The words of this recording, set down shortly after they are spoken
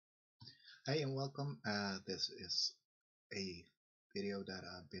Hey and welcome. This is a video that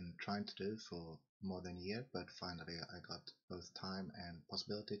I've been trying to do for more than a year, but finally I got both time and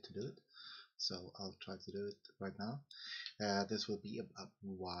possibility to do it. So I'll try to do it right now. This will be about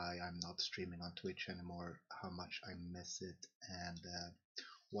why I'm not streaming on Twitch anymore, how much I miss it, and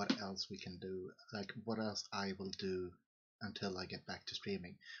what else we can do, like what else I will do until I get back to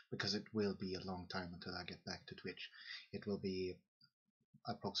streaming, because it will be a long time until I get back to Twitch. It will be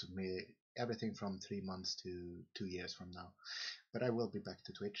approximately everything from 3 months to 2 years from now. But I will be back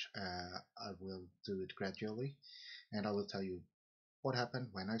to Twitch. I will do it gradually, and I will tell you what happened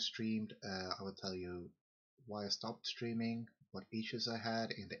when I streamed. I will tell you why I stopped streaming, what issues I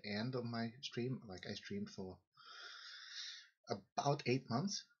had in the end of my stream. Like I streamed for about 8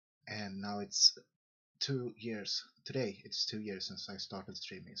 months, and now it's 2 years. Today it's 2 years since I started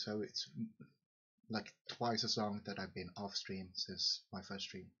streaming, so it's like twice as long that I've been off stream since my first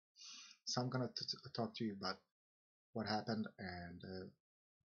stream. So I'm gonna talk to you about what happened and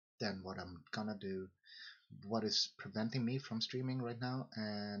then what I'm gonna do, what is preventing me from streaming right now,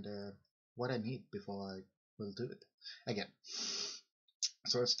 and what I need before I will do it again.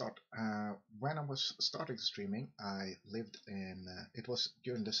 So let's start. When I was starting streaming, I lived in, it was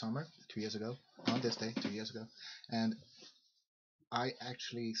during the summer 2 years ago, on this day 2 years ago, and I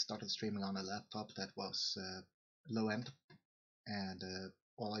actually started streaming on a laptop that was low end, and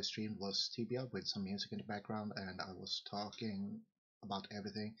all I streamed was Tibia with some music in the background, and I was talking about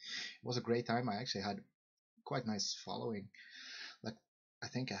everything. It was a great time. I actually had quite nice following. Like I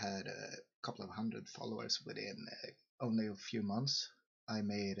think I had a couple of hundred followers within only a few months. I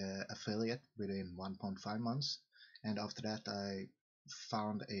made an affiliate within 1.5 months, and after that I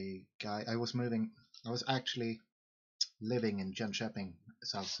found a guy. I was actually living in Jönköping,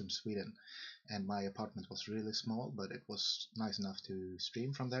 southern Sweden, and my apartment was really small, but it was nice enough to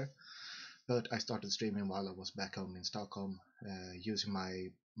stream from there. But I started streaming while I was back home in Stockholm, using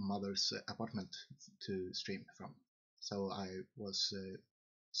my mother's apartment to stream from. So I was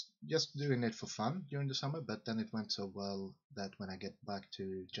just doing it for fun during the summer, but then it went so well that when I get back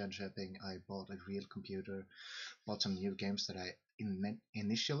to Jönköping, I bought a real computer, bought some new games that I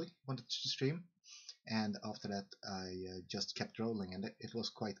initially wanted to stream, and after that I just kept rolling, and it was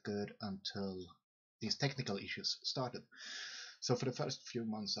quite good until these technical issues started. So for the first few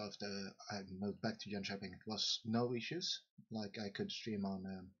months after I moved back to Jönköping, it was no issues. Like I could stream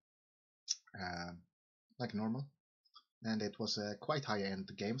on uh, like normal, and it was quite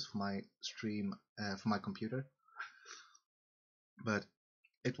high-end games for my stream for my computer, but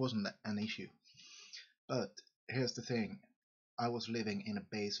it wasn't an issue. But here's the thing: I was living in a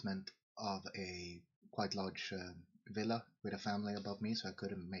basement of a quite large villa with a family above me, so I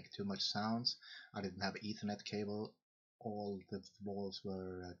couldn't make too much sounds. I didn't have Ethernet cable. All the walls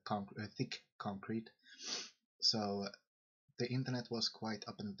were thick concrete, so the internet was quite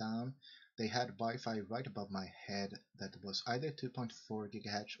up and down. They had Wi-Fi right above my head that was either 2.4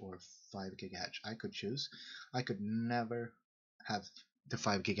 gigahertz or 5 gigahertz. I could choose. I could never have the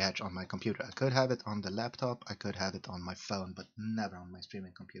 5 gigahertz on my computer. I could have it on the laptop, I could have it on my phone, but never on my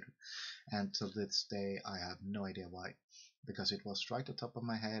streaming computer. And to this day, I have no idea why. Because it was right on top of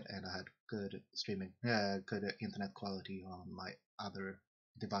my head, and I had good streaming, good internet quality on my other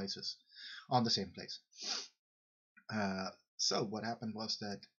devices on the same place. Uh, so what happened was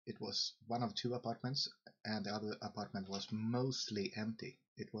that it was one of two apartments, and the other apartment was mostly empty.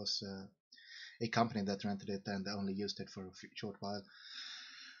 It was a company that rented it and only used it for a short while,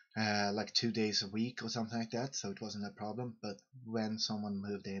 like 2 days a week or something like that. So it wasn't a problem. But when someone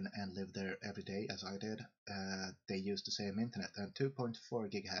moved in and lived there every day, as I did, they used the same internet. And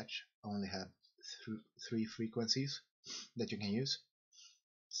 2.4 gigahertz only have three frequencies that you can use.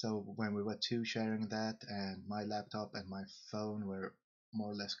 So when we were two sharing that, and my laptop and my phone were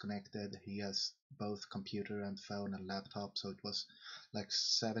more or less connected, he has both computer and phone and laptop, so it was like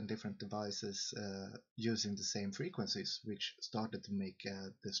 7 different devices using the same frequencies, which started to make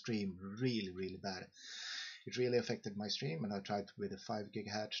the stream really bad. It really affected my stream, and I tried with a 5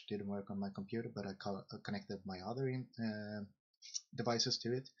 gigahertz, didn't work on my computer, but I connected my other devices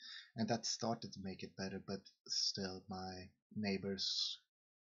to it, and that started to make it better, but still my neighbors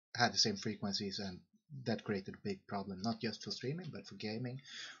had the same frequencies, and that created a big problem, not just for streaming but for gaming,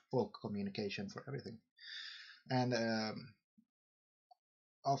 for communication, for everything. And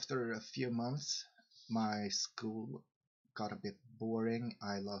after a few months my school got a bit boring.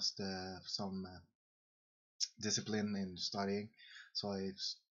 I lost some discipline in studying, so I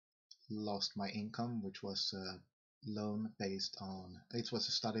lost my income, which was loan based on, it was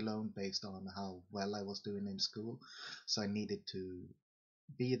a study loan based on how well I was doing in school, so I needed to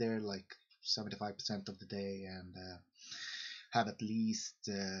be there like 75% of the day and have at least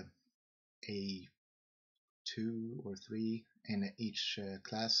a 2 or 3 in each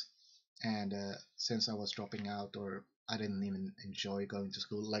class. And since I was dropping out, or I didn't even enjoy going to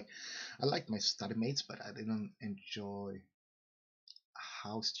school, like I liked my study mates, but I didn't enjoy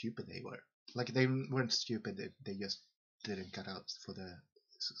how stupid they were. Like they weren't stupid; they just didn't cut out for the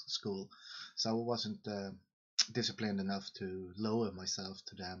school. So I wasn't disciplined enough to lower myself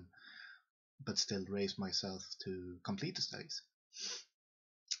to them, but still raise myself to complete the studies.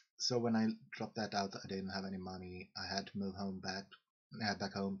 So when I dropped that out, I didn't have any money. I had to move home back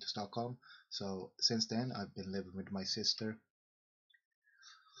home to Stockholm. So since then, I've been living with my sister.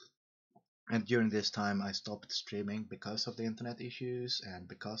 And during this time, I stopped streaming because of the internet issues, and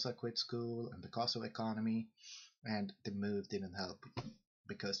because I quit school, and because of economy. And the move didn't help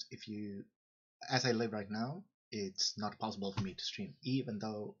because as I live right now, it's not possible for me to stream, even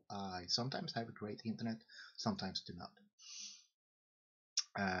though I sometimes have a great internet, sometimes do not.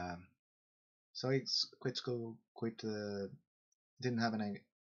 Um, so I quit school, didn't have any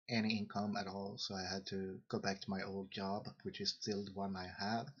income at all, so I had to go back to my old job, which is still the one I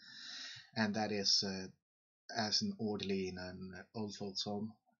have, and that is as an orderly in an old folks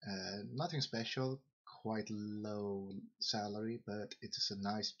home. Nothing special, quite low salary, but it is a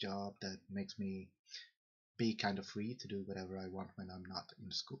nice job that makes me be kind of free to do whatever I want when I'm not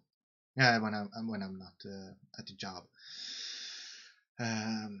in school. Yeah, when I'm not at the job.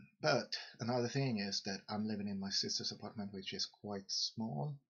 But another thing is that I'm living in my sister's apartment, which is quite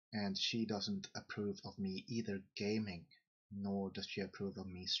small, and she doesn't approve of me either gaming, nor does she approve of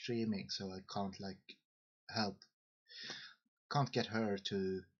me streaming. So I help, can't get her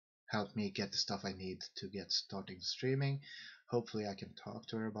to help me get the stuff I need to get starting streaming. Hopefully, I can talk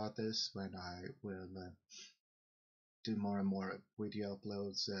to her about this when I will do more and more video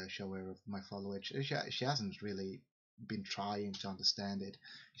uploads, show her my followers. She hasn't really been trying to understand it.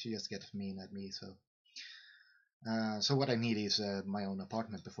 She just gets mean at me. So what I need is my own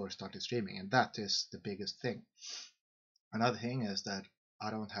apartment before I started streaming, and that is the biggest thing. Another thing is that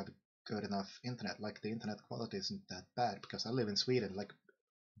I don't have good enough internet. Like the internet quality isn't that bad because I live in Sweden. Like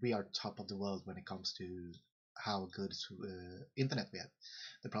we are top of the world when it comes to how good internet we have.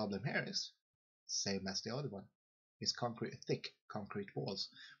 The problem here is same as the other one. Is thick concrete walls,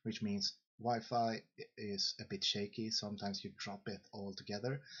 which means Wi-Fi is a bit shaky. Sometimes you drop it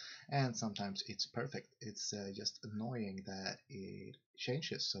altogether, and sometimes it's perfect. It's just annoying that it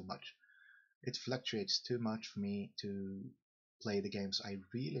changes so much. It fluctuates too much for me to play the games I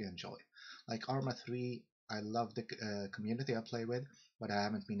really enjoy. Like Arma 3, I love the community I play with, but I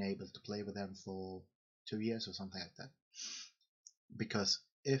haven't been able to play with them for 2 years or something like that. Because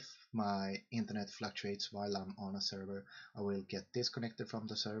if my internet fluctuates while I'm on a server, I will get disconnected from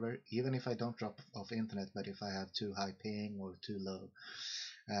the server, even if I don't drop off internet, but if I have too high ping or too low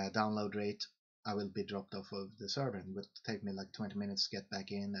download rate, I will be dropped off of the server, and it would take me like 20 minutes to get back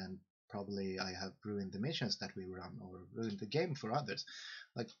in, and probably I have ruined the missions that we run or ruined the game for others.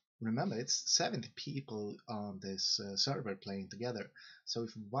 Like, remember, it's 70 people on this server playing together, so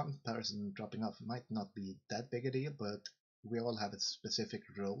if one person dropping off might not be that big a deal, but we all have a specific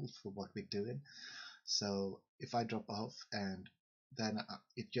role for what we're doing. So if I drop off, and then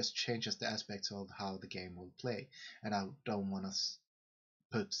it just changes the aspects of how the game will play, and I don't want to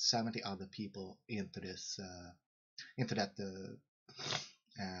put 70 other people into that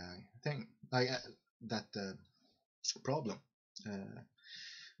thing, like that problem.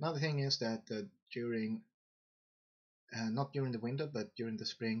 Another thing is that during not during the winter, but during the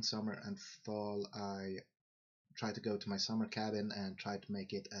spring, summer, and fall, I try to go to my summer cabin and try to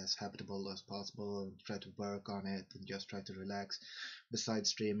make it as habitable as possible, and try to work on it and just try to relax. Besides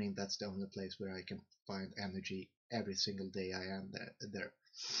streaming, that's the only place where I can find energy every single day I am there.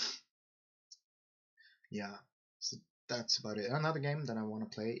 Yeah, so that's about it. Another game that I want to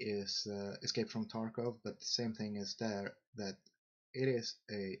play is Escape from Tarkov, but the same thing is there, that it is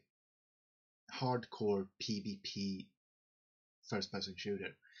a hardcore PvP first-person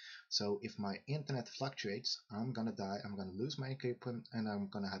shooter. So if my internet fluctuates, I'm gonna die, I'm gonna lose my equipment, and I'm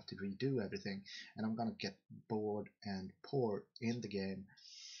gonna have to redo everything, and I'm gonna get bored and poor in the game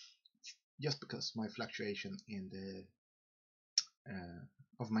just because my fluctuation in the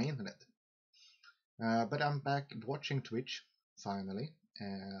of my internet. But I'm back watching Twitch finally.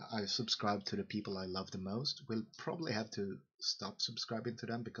 I subscribe to the people I love the most. Will probably have to stop subscribing to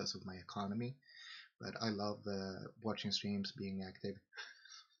them because of my economy, but I love watching streams, being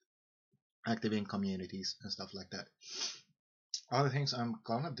active in communities and stuff like that. Other things I'm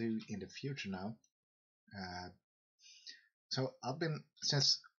gonna do in the future now. Uh, so I've been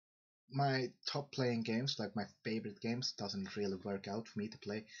since my top playing games, like my favorite games, doesn't really work out for me to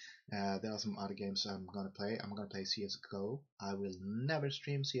play. There are some other games I'm gonna play. I'm gonna play CS:GO. I will never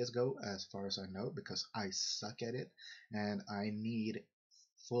stream CS:GO as far as I know because I suck at it, and I need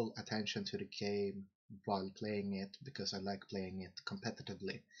full attention to the game while playing it because I like playing it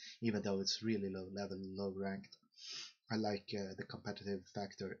competitively, even though it's really low level, low ranked. I like the competitive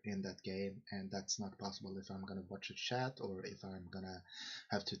factor in that game, and that's not possible if I'm gonna watch a chat or if I'm gonna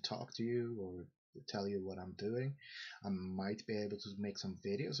have to talk to you or tell you what I'm doing. I might be able to make some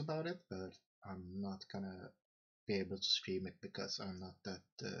videos about it, but I'm not gonna be able to stream it because I'm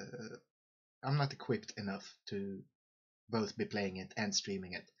not equipped enough to both be playing it and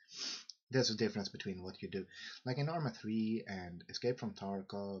streaming it. There's a difference between what you do. Like in Arma 3 and Escape from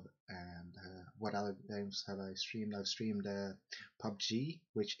Tarkov and what other games have I streamed? I've streamed PUBG,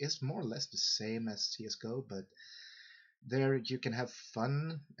 which is more or less the same as CS:GO, but there you can have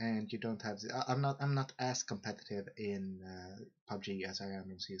fun and you don't have. I'm not as competitive in PUBG as I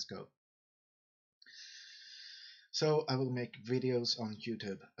am in CS:GO. So I will make videos on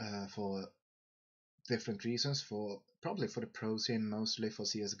YouTube for different reasons, for probably for the pro scene, mostly for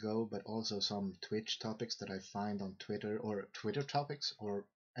CS:GO, but also some Twitch topics that I find on Twitter, or Twitter topics, or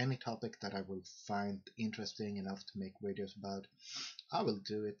any topic that I will find interesting enough to make videos about. I will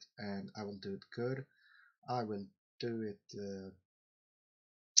do it, and I will do it good. I will do it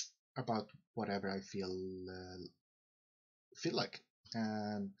about whatever I feel like.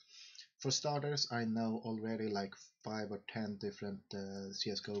 And for starters, I know already like 5 or 10 different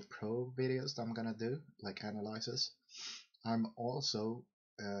CS:GO Pro videos that I'm gonna do, like analysis. I'm also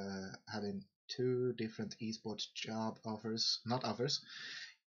having 2 different esports job offers, not offers.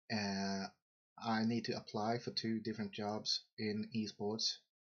 Uh, I need to apply for 2 different jobs in esports,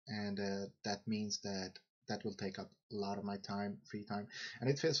 and that means that that will take up a lot of my time, free time. And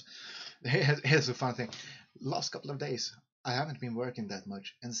it feels. Here's a fun thing. Last couple of days, I haven't been working that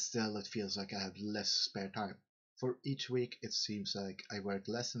much, and still it feels like I have less spare time. For each week, it seems like I work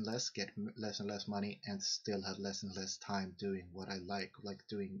less and less, get less and less money, and still have less and less time doing what I like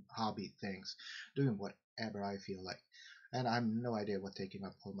doing hobby things, doing whatever I feel like. And I have no idea what's taking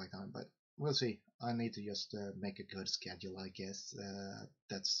up all my time, but we'll see. I need to just make a good schedule, I guess.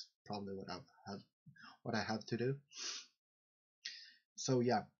 That's probably what I have to do. So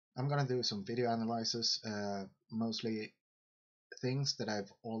yeah, I'm gonna do some video analysis, mostly things that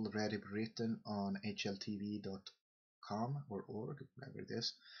I've already written on hltv.com or org, whatever it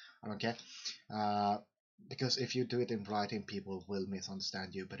is. I don't care. Because if you do it in writing, people will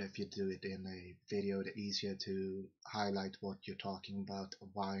misunderstand you. But if you do it in a video, it's easier to highlight what you're talking about,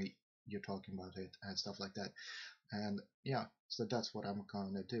 why you're talking about it, and stuff like that. And yeah, so that's what I'm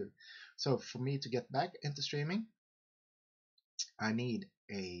gonna do. So for me to get back into streaming, I need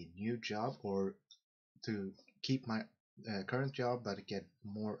a new job, or to keep my current job but get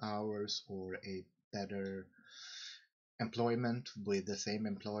more hours, or a better employment with the same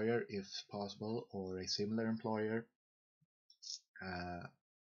employer if possible, or a similar employer. uh,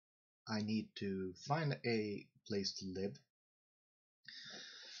 I need to find a place to live,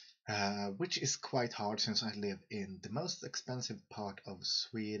 which is quite hard since I live in the most expensive part of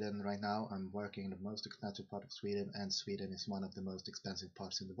Sweden right now. I'm working in the most expensive part of Sweden, and Sweden is one of the most expensive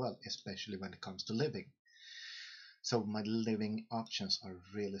parts in the world, especially when it comes to living. So my living options are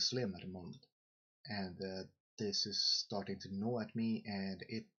really slim at the moment, and this is starting to gnaw at me, and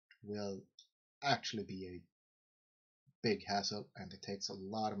it will actually be a big hassle, and it takes a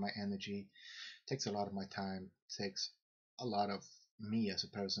lot of my energy, takes a lot of my time, takes a lot of me as a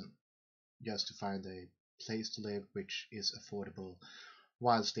person just to find a place to live which is affordable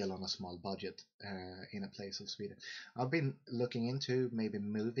while still on a small budget in a place of Sweden. I've been looking into maybe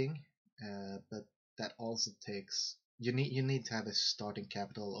moving, but that also takes, you need to have a starting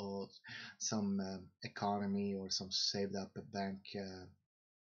capital, or some economy, or some saved up a bank,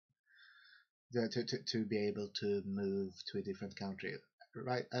 to be able to move to a different country.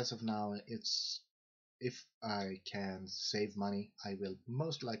 Right as of now, it's, if I can save money, I will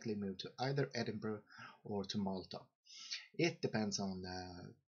most likely move to either Edinburgh or to Malta. It depends on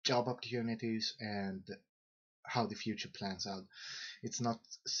job opportunities and how the future plans out. It's not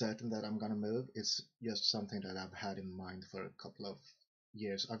certain that I'm gonna move. It's just something that I've had in mind for a couple of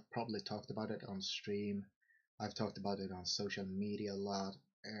years. I've probably talked about it on stream. I've talked about it on social media a lot,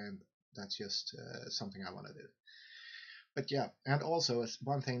 and that's just something I want to do. But yeah, and also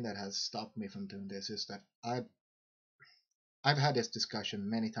one thing that has stopped me from doing this is that I've had this discussion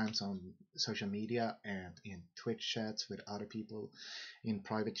many times on social media and in Twitch chats with other people, in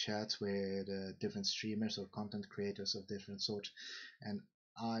private chats with different streamers or content creators of different sorts, and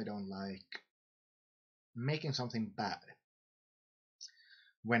I don't like making something bad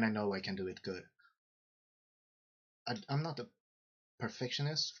when I know I can do it good. I'm not a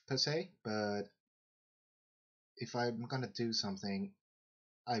perfectionist per se, but if I'm gonna do something,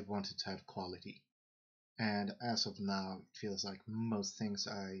 I want it to have quality. And as of now, it feels like most things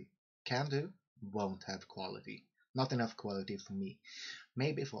I can do won't have quality. Not enough quality for me.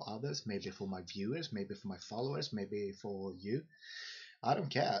 Maybe for others, maybe for my viewers, maybe for my followers, maybe for you. I don't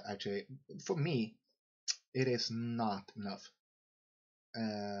care, actually. For me, it is not enough.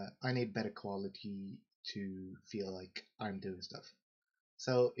 I need better quality to feel like I'm doing stuff.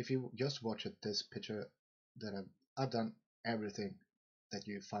 So if you just watch at this picture, that I've done everything that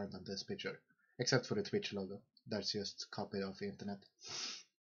you find on this picture, except for the Twitch logo. That's just copied off the internet.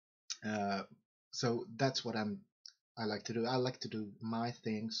 Uh, so that's what I like to do. I like to do my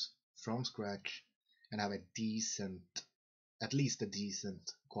things from scratch and have a decent, at least a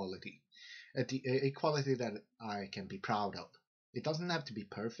decent quality, a quality that I can be proud of. It doesn't have to be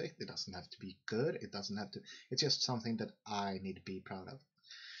perfect. It doesn't have to be good. It doesn't have to. It's just something that I need to be proud of.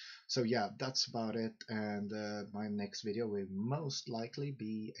 So yeah, that's about it. And my next video will most likely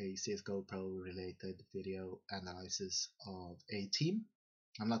be a CS:GO Pro related video analysis of a team.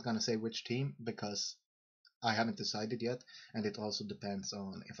 I'm not gonna say which team because I haven't decided yet, and it also depends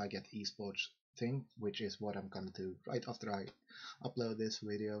on if I get esports thing, which is what I'm gonna do right after I upload this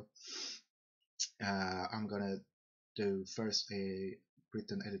video. I'm gonna do first a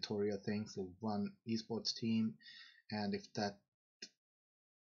written editorial thing for one esports team, and if that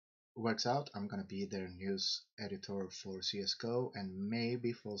works out, I'm gonna be their news editor for CS:GO and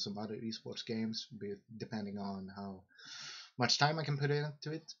maybe for some other esports games, depending on how much time I can put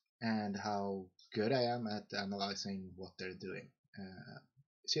into it and how good I am at analyzing what they're doing.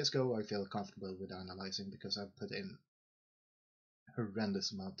 CS:GO, I feel comfortable with analyzing because I've put in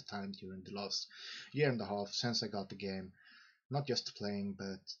horrendous amount of time during the last year and a half since I got the game, not just playing,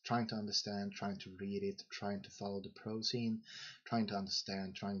 but trying to understand, trying to read it, trying to follow the pro scene, trying to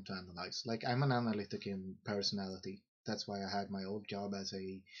understand, trying to analyze. Like, I'm an analytic in personality. That's why I had my old job as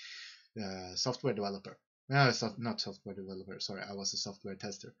a software developer. No, not software developer. Sorry, I was a software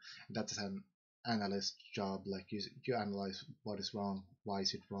tester. That's an analyst job. Like, you analyze what is wrong, why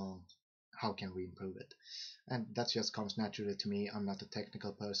is it wrong, how can we improve it, and that just comes naturally to me. I'm not a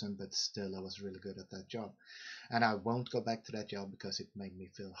technical person, but still, I was really good at that job. And I won't go back to that job because it made me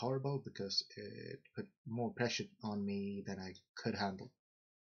feel horrible, because it put more pressure on me than I could handle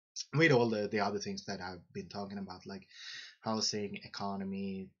with all the other things that I've been talking about, like housing,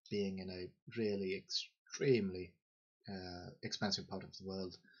 economy, being in a really extremely expensive part of the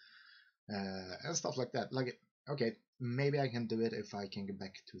world, and stuff like that. Like, okay, maybe I can do it if I can get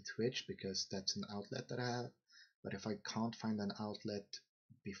back to Twitch because that's an outlet that I have, but if I can't find an outlet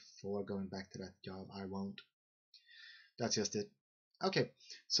before going back to that job, I won't. That's just it. Okay,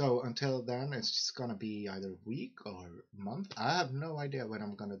 so until then, it's just gonna be either week or month. I have no idea when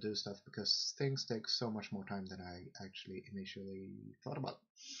I'm gonna do stuff because things take so much more time than I actually initially thought about.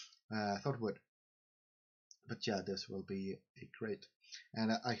 Thought it would. But yeah, this will be great,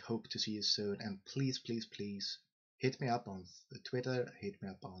 and I hope to see you soon. And please, please, please hit me up on Twitter, hit me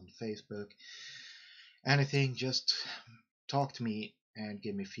up on Facebook, anything. Just talk to me and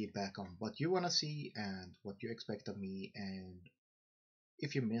give me feedback on what you want to see and what you expect of me, and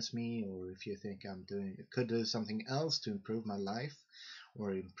if you miss me or if you think I'm doing could do something else to improve my life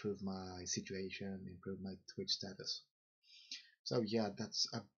or improve my situation, improve my Twitch status. So yeah, that's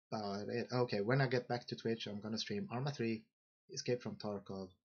about it. Okay, when I get back to Twitch, I'm gonna stream Arma 3, Escape from Tarkov,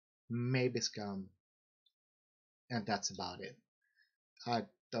 maybe Scum, and that's about it. I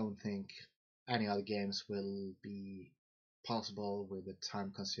don't think any other games will be possible with the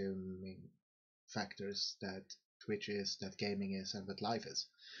time consuming factors that Twitch is, that gaming is, and that life is.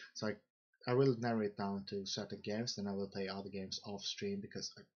 So I will narrow it down to certain games, then I will play other games off stream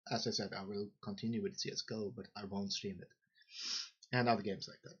because, as I said, I will continue with CSGO, but I won't stream it. And other games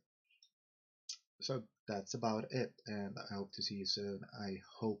like that. So that's about it, and I hope to see you soon. I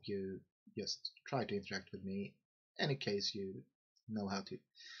hope you just try to interact with me, any case you know how to.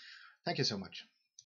 Thank you so much.